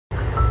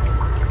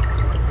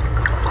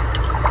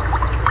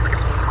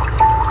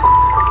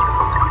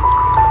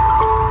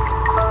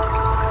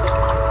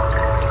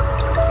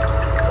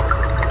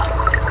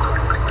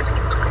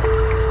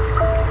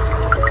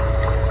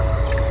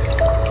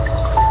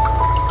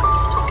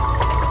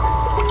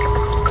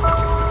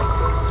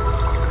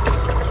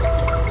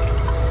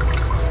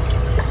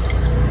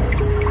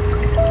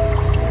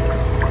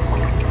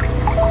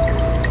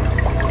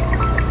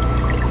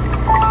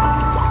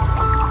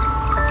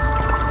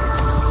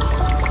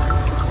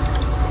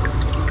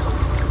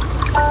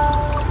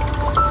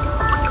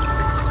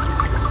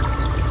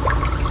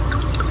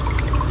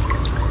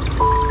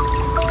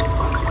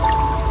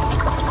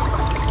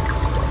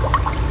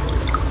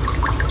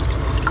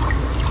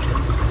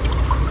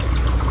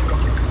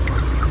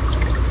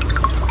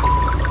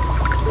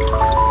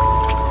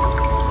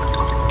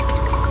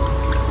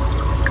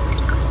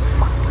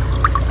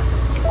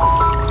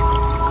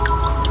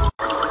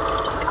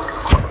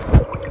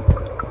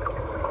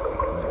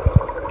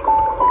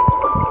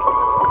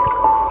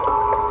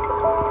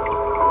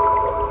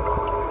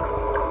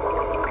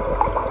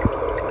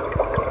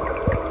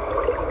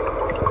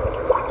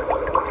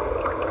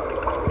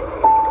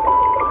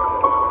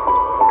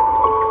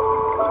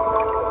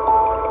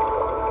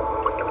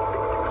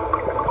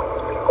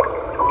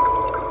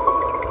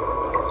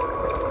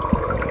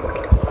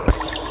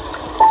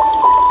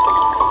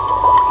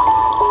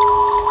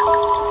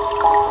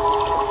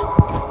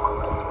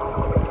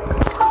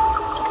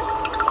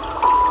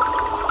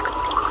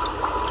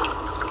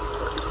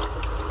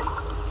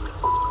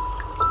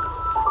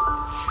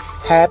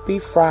Happy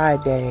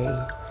Friday.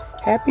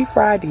 Happy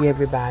Friday,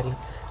 everybody.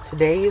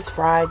 Today is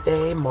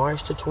Friday,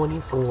 March the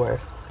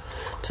 24th.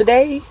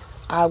 Today,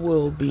 I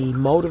will be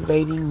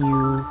motivating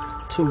you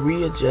to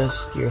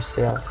readjust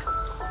yourself.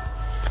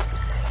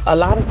 A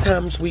lot of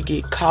times we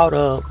get caught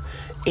up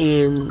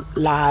in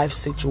life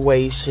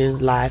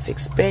situations, life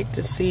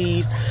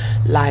expectancies,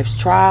 life's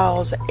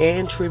trials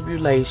and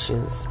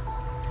tribulations.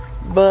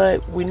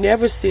 But we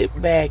never sit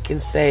back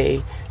and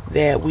say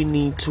that we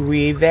need to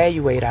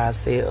reevaluate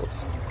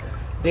ourselves.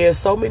 There are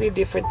so many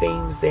different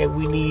things that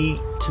we need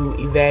to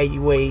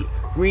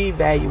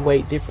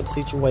reevaluate different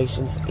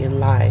situations in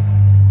life.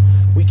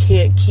 We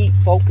can't keep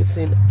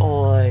focusing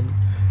on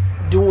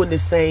doing the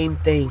same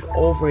thing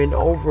over and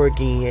over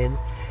again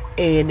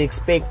and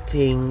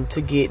expecting to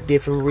get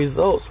different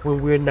results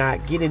when we're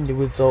not getting the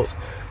results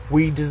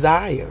we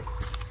desire.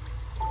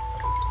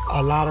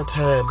 A lot of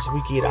times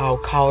we get all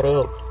caught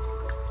up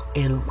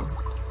in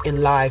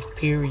life,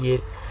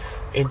 period,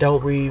 and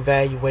don't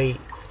reevaluate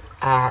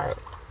our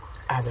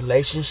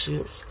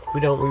relationships.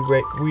 We don't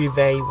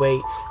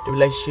reevaluate the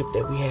relationship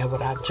that we have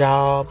with our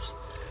jobs.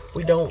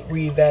 We don't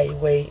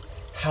reevaluate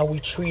how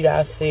we treat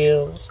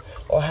ourselves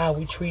or how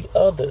we treat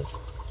others.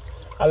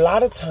 A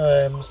lot of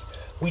times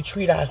we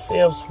treat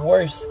ourselves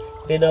worse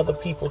than other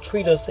people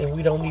treat us, and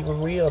we don't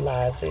even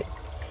realize it.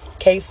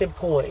 Case in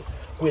point,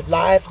 with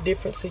life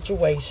different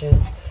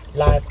situations,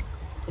 life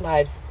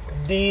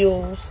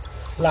deals,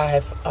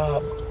 life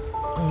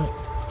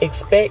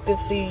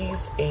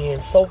expectancies,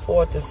 and so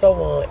forth and so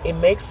on, it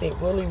makes it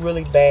really,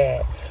 really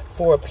bad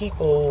for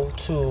people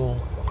to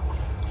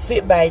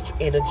sit back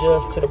and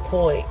adjust to the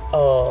point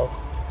of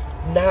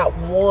not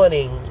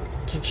wanting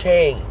to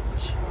change.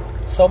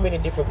 So many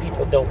different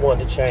people don't want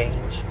to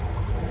change.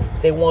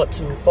 They want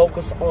to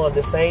focus on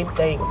the same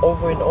thing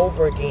over and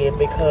over again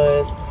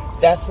because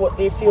that's what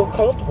they feel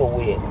comfortable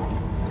with.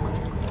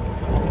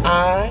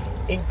 I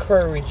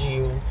encourage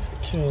you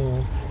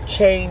to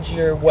change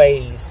your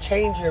ways,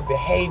 change your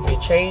behavior,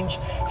 change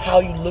how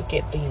you look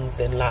at things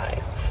in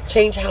life,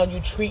 change how you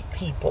treat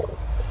people,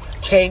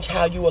 change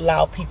how you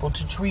allow people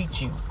to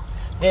treat you.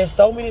 There's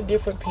so many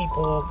different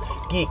people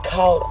get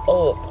caught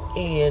up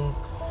in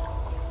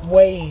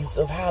ways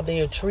of how they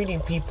are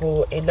treating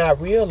people and not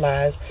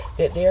realize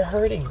that they're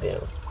hurting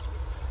them.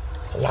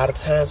 A lot of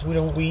times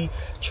we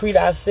treat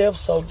ourselves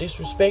so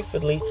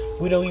disrespectfully,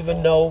 we don't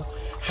even know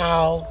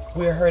how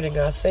we're hurting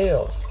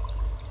ourselves.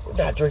 We're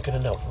not drinking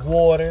enough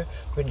water.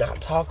 We're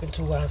not talking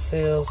to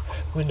ourselves.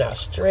 We're not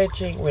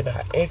stretching. We're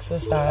not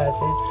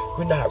exercising.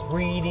 We're not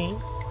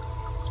reading.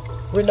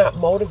 We're not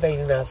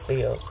motivating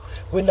ourselves.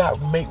 We're not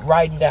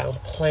writing down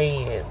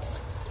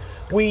plans.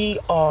 We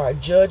are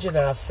judging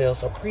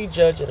ourselves or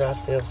prejudging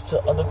ourselves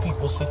to other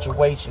people's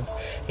situations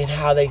and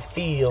how they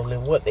feel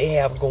and what they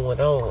have going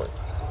on,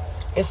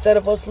 instead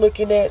of us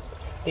looking at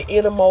the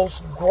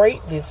innermost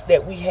greatness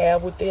that we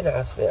have within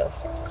ourselves.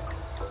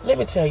 Let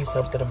me tell you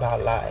something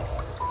about life.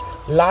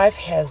 Life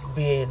has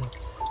been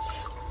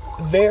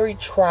very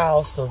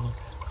trialsome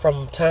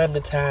from time to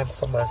time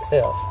for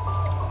myself.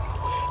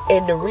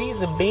 And the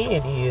reason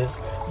being is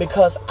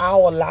because I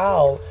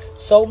allow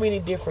so many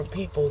different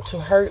people to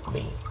hurt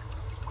me.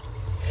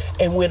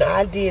 And when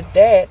I did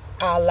that,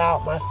 I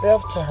allowed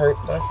myself to hurt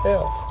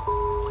myself.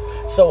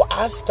 So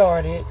I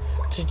started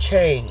to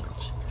change.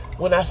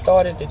 When I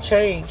started to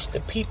change,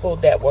 the people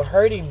that were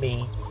hurting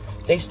me,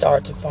 they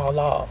started to fall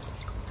off.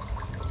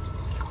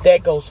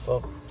 That goes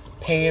for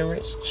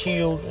parents,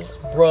 children,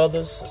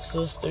 brothers,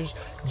 sisters,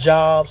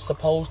 jobs,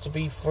 supposed to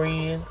be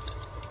friends.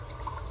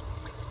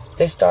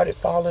 They started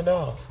falling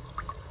off.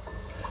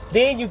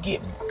 Then you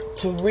get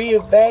to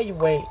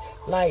reevaluate,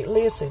 like,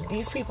 listen,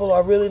 these people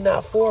are really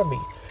not for me.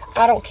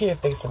 I don't care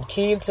if they some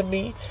kin to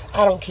me.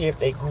 I don't care if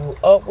they grew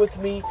up with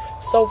me,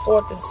 so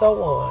forth and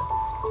so on.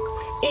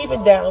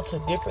 Even down to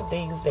different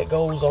things that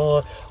goes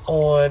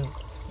on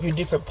your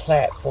different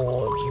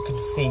platforms. You can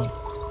see,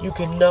 you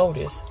can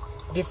notice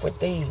different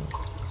things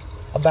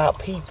about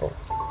people.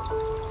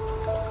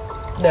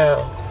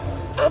 Now,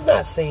 I'm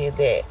not saying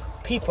that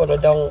people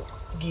don't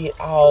get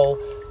all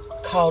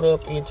caught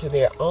up into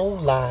their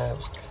own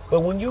lives,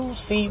 but when you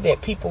see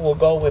that people will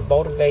go and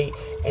motivate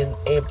and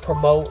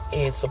promote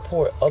and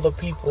support other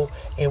people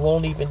and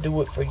won't even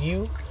do it for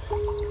you,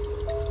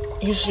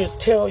 you should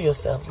tell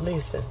yourself,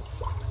 listen,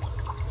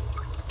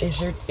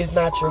 it's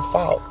not your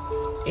fault.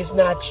 It's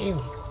not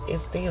you.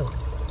 It's them.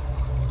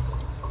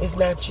 It's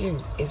not you.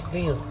 It's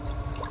them.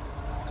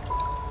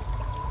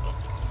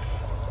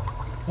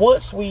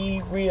 Once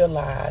we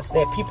realize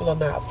that people are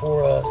not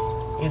for us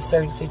in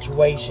certain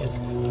situations,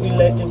 we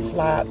let them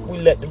fly, we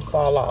let them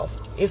fall off.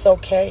 It's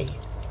okay.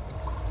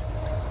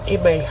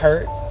 It may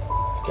hurt.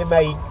 It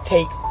may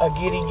take a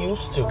getting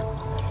used to.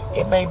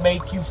 It may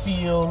make you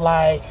feel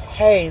like,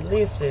 hey,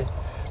 listen,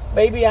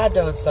 maybe I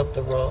done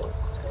something wrong.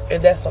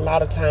 And that's a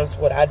lot of times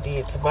what I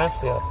did to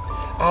myself.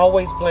 I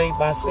always blame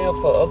myself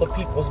for other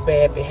people's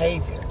bad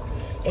behavior.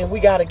 And we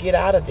got to get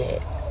out of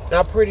that. And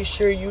I'm pretty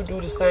sure you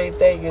do the same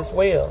thing as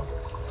well.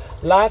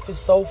 Life is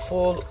so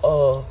full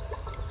of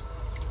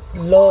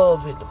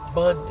love and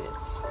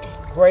abundance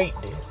and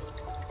greatness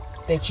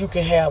that you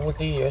can have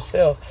within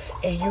yourself.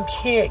 And you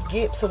can't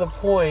get to the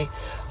point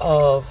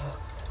of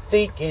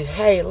thinking,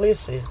 hey,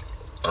 listen,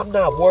 I'm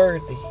not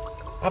worthy.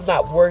 I'm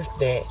not worth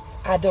that.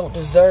 I don't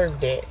deserve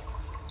that.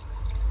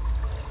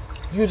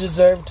 You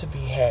deserve to be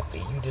happy.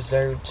 You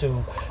deserve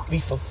to be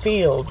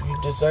fulfilled. You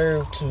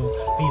deserve to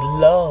be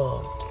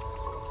loved.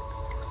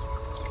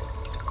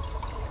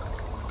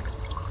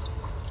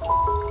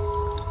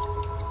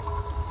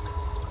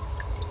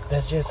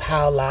 That's just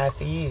how life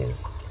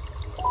is.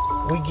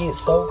 We get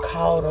so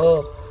caught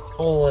up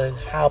on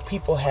how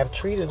people have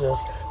treated us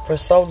for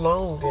so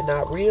long and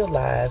not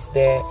realize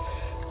that,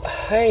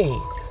 hey,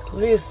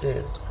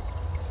 listen,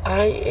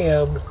 I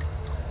am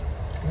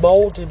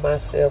molding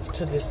myself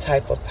to this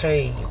type of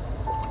pain.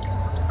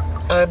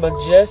 I'm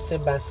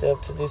adjusting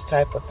myself to this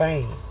type of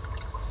pain.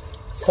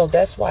 So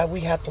that's why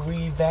we have to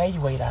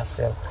reevaluate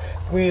ourselves.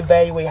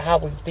 Reevaluate how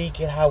we think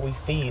and how we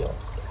feel.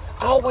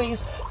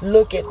 Always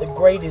look at the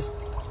greatest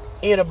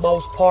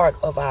innermost part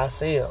of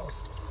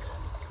ourselves.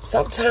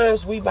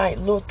 Sometimes we might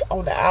look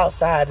on the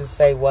outside and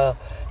say, well,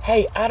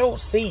 hey, I don't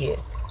see it.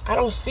 I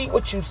don't see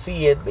what you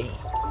see in me.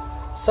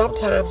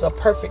 Sometimes a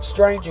perfect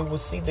stranger will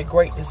see the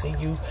greatness in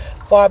you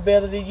far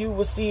better than you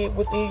will see it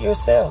within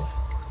yourself.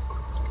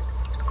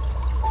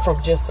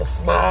 From just a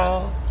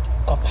smile,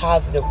 a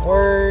positive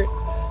word,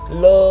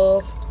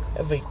 love,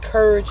 of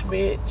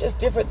encouragement, just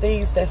different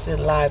things that's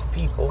in life,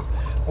 people.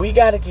 We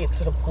got to get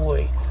to the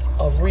point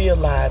of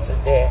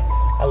realizing that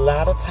a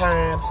lot of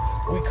times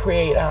we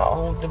create our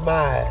own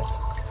demise.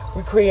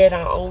 We create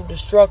our own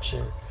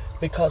destruction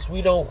because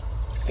we don't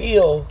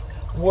feel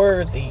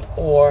worthy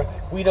or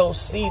we don't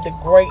see the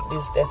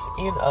greatness that's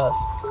in us.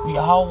 We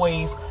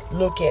always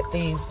look at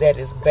things that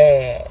is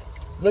bad.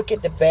 Look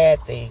at the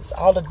bad things,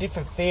 all the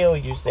different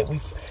failures that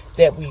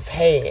we've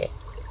had.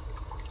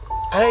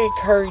 I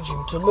encourage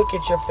you to look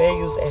at your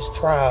failures as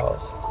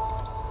trials.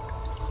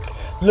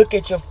 Look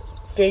at your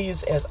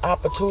failures as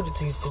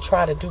opportunities to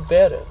try to do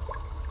better.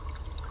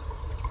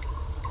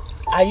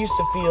 I used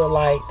to feel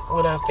like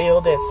when I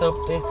failed at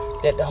something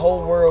that the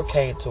whole world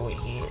came to a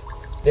head,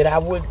 that I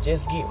wouldn't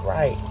just get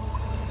right.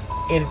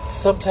 It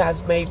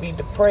sometimes made me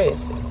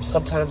depressed.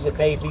 Sometimes it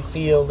made me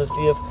feel as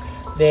if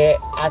that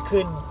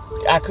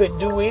I couldn't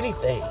do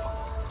anything.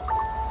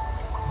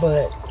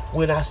 But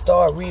when I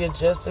started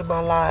readjusting my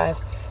life,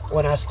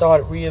 when I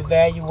started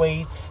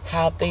reevaluating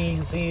how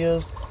things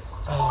is,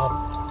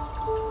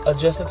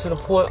 adjusting to the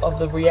point of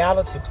the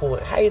reality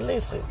point. Hey,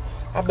 listen,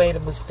 I made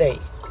a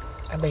mistake.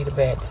 I made a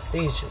bad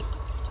decision.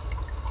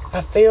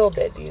 I failed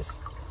at this,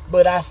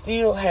 but I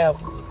still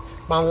have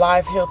my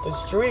life, health, and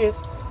strength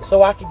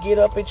so I can get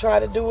up and try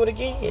to do it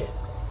again.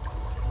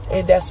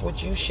 And that's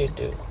what you should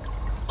do.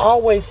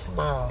 Always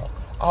smile.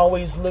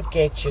 Always look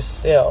at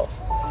yourself.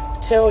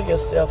 Tell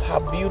yourself how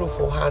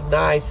beautiful, how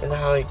nice, and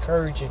how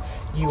encouraging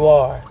you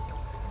are.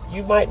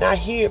 You might not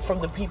hear it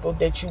from the people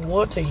that you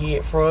want to hear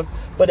it from,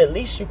 but at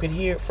least you can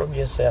hear it from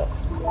yourself.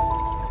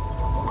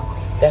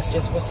 That's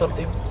just for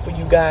something for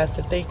you guys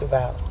to think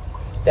about.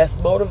 That's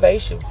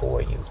motivation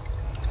for you.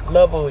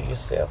 Love on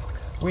yourself.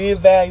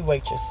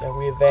 Reevaluate yourself.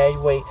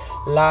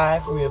 Reevaluate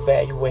life.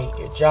 Reevaluate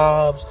your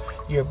jobs,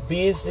 your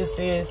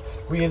businesses.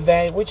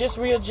 Reevaluate. Just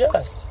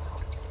readjust.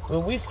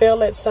 When we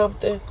fail at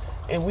something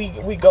and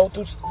we go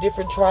through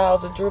different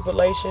trials and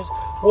tribulations,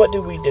 what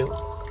do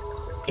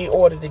in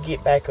order to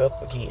get back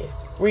up again?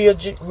 We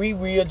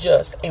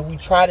readjust and we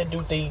try to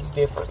do things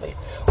differently.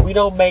 We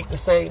don't make the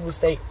same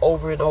mistake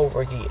over and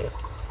over again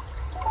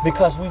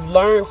because we've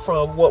learned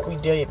from what we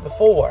did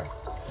before.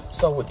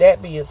 So with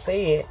that being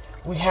said,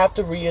 we have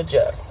to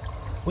readjust.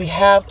 We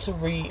have to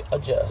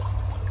readjust.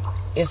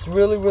 It's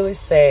really, really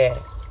sad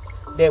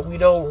that we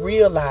don't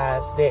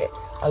realize that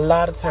a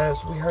lot of times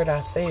we hurt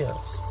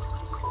ourselves.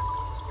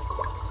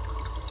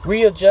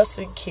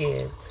 Readjusting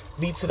can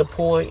be to the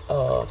point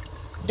of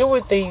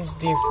doing things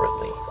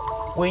differently.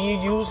 When you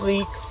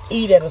usually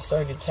eat at a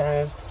certain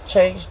time,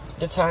 change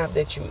the time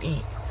that you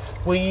eat.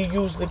 When you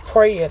usually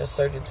pray at a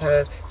certain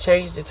time,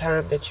 change the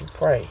time that you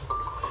pray.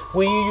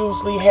 When you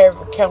usually have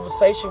a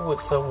conversation with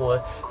someone,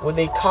 when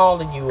they're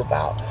calling you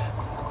about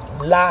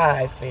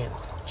life and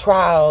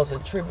trials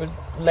and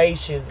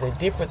tribulations and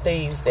different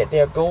things that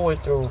they're going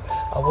through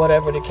or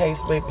whatever the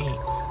case may be,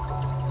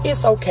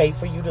 it's okay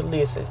for you to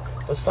listen.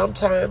 But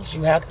sometimes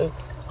you have to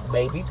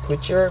maybe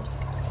put your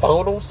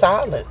phone on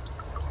silent.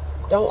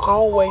 Don't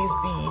always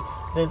be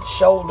the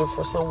shoulder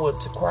for someone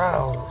to cry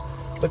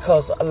on,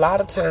 because a lot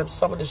of times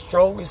some of the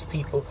strongest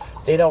people,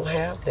 they don't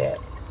have that.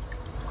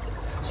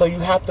 So you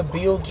have to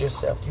build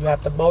yourself. You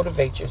have to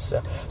motivate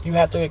yourself. You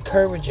have to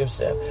encourage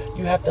yourself.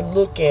 You have to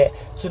look at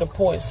to the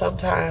point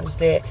sometimes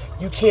that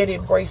you can't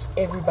embrace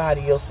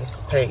everybody else's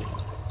pain.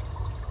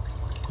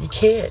 You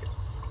can't.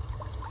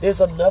 There's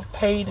enough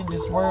pain in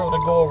this world to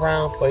go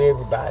around for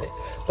everybody.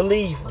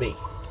 Believe me.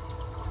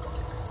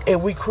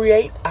 And we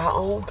create our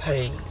own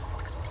pain.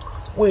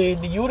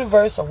 When the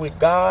universe or when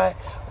God,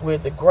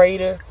 when the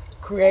greater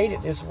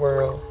created this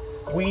world,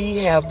 We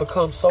have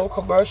become so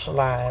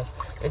commercialized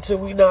until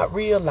we not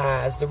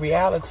realize the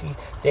reality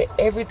that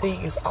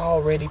everything is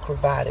already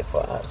provided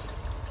for us.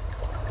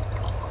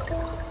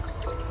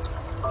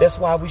 That's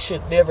why we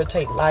should never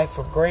take life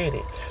for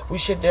granted. We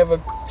should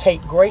never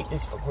take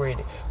greatness for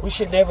granted. We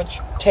should never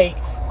take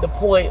the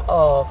point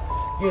of,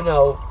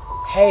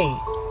 hey,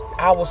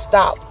 I will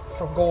stop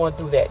from going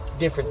through that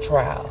different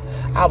trial.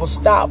 I will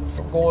stop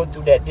from going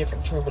through that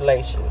different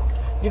tribulation.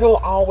 You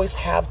don't always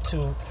have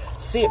to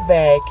sit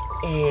back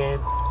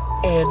and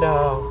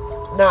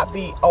not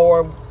be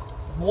or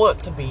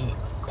want to be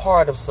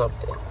part of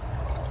something.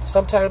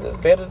 Sometimes it's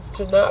better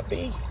to not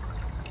be.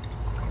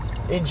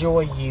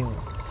 Enjoy you.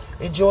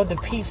 Enjoy the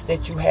peace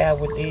that you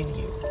have within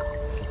you.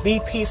 Be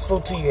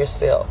peaceful to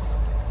yourself.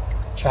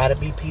 Try to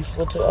be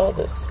peaceful to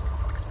others.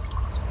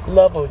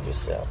 Love on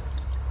yourself.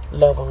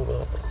 Love on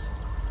others.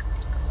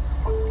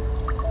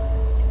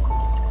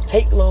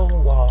 Take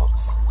long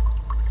walks.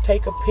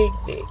 Take a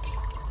picnic.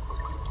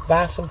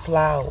 Buy some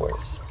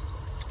flowers.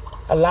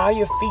 Allow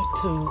your feet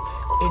to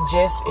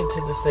ingest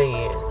into the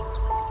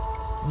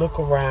sand. Look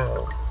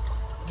around.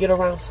 Get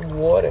around some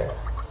water.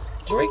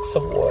 Drink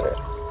some water.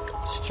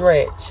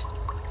 Stretch.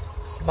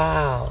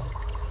 Smile.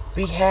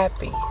 Be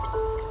happy.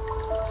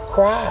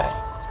 Cry.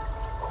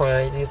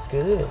 Crying is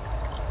good.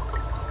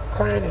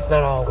 Crying is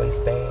not always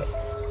bad.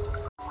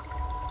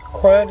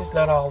 Crying is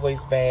not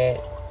always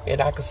bad.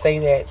 And I could say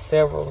that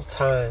several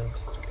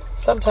times.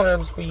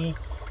 Sometimes we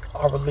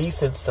are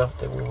releasing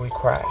something when we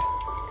cry.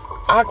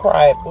 I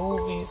cry at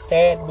movies,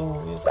 sad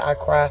movies. I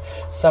cry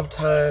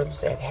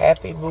sometimes at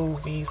happy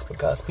movies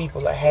because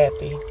people are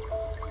happy.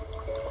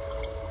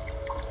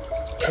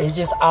 It's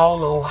just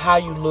all on how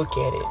you look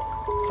at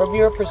it from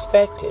your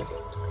perspective.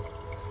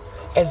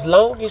 As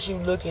long as you're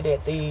looking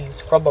at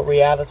things from a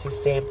reality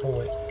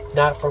standpoint,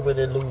 not from an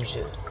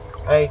illusion,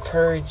 I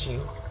encourage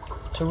you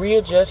to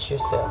readjust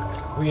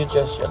yourself,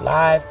 readjust your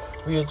life,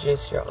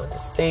 readjust your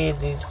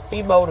understandings,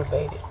 be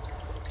motivated,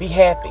 be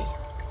happy.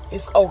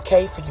 It's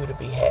okay for you to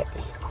be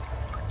happy.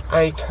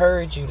 I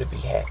encourage you to be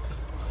happy.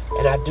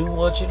 And I do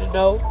want you to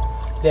know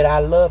that I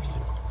love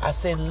you. I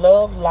send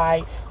love,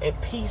 light, and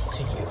peace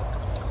to you.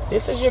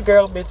 This is your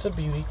girl, Mental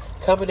Beauty,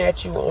 coming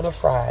at you on a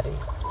Friday,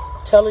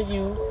 telling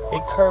you,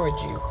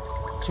 encourage you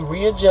to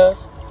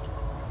readjust,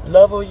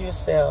 love on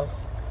yourself,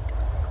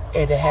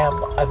 and to have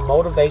a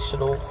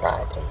motivational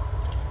Friday.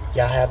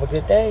 Y'all have a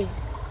good day.